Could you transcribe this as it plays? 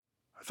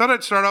I thought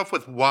I'd start off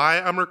with why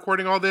I'm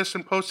recording all this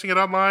and posting it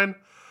online. I'm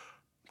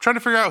trying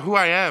to figure out who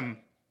I am,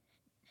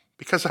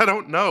 because I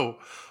don't know.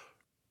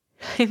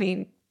 I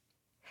mean,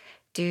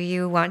 do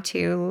you want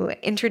to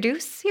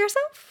introduce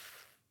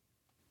yourself?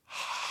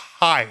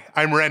 Hi,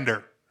 I'm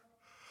Render.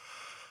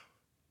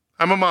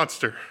 I'm a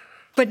monster.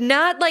 But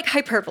not like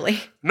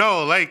hyperbole.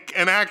 No, like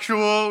an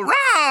actual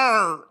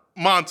rawr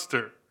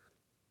monster.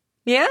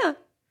 Yeah.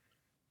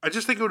 I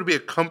just think it would be a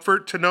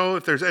comfort to know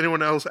if there's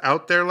anyone else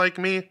out there like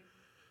me.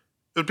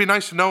 It would be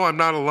nice to know I'm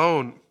not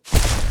alone.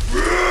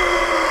 Run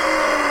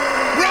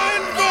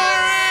for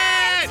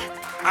it!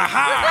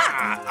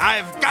 Aha!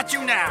 I've got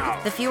you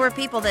now! The fewer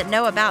people that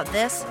know about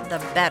this, the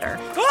better.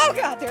 Oh,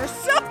 God, there's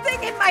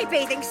something in my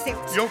bathing suit.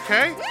 You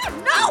okay?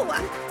 No!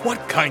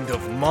 What kind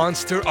of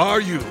monster are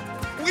you?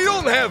 We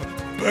don't have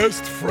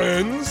best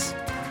friends,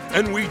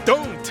 and we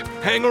don't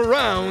hang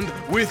around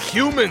with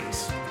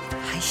humans.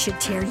 I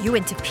should tear you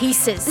into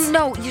pieces.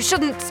 No, you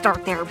shouldn't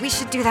start there. We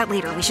should do that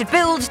later. We should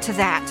build to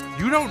that.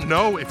 You don't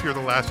know if you're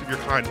the last of your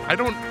kind. I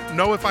don't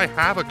know if I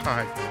have a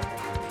kind.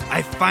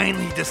 I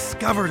finally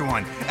discovered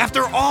one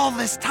after all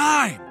this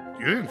time.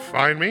 You didn't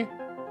find me.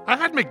 I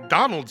had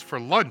McDonald's for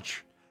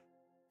lunch.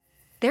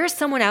 There's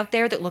someone out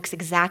there that looks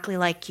exactly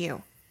like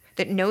you,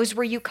 that knows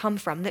where you come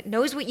from, that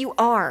knows what you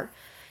are.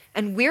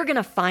 And we're going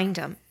to find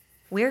them.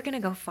 We're going to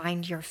go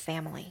find your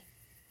family.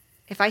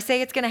 If I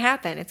say it's going to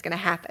happen, it's going to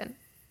happen.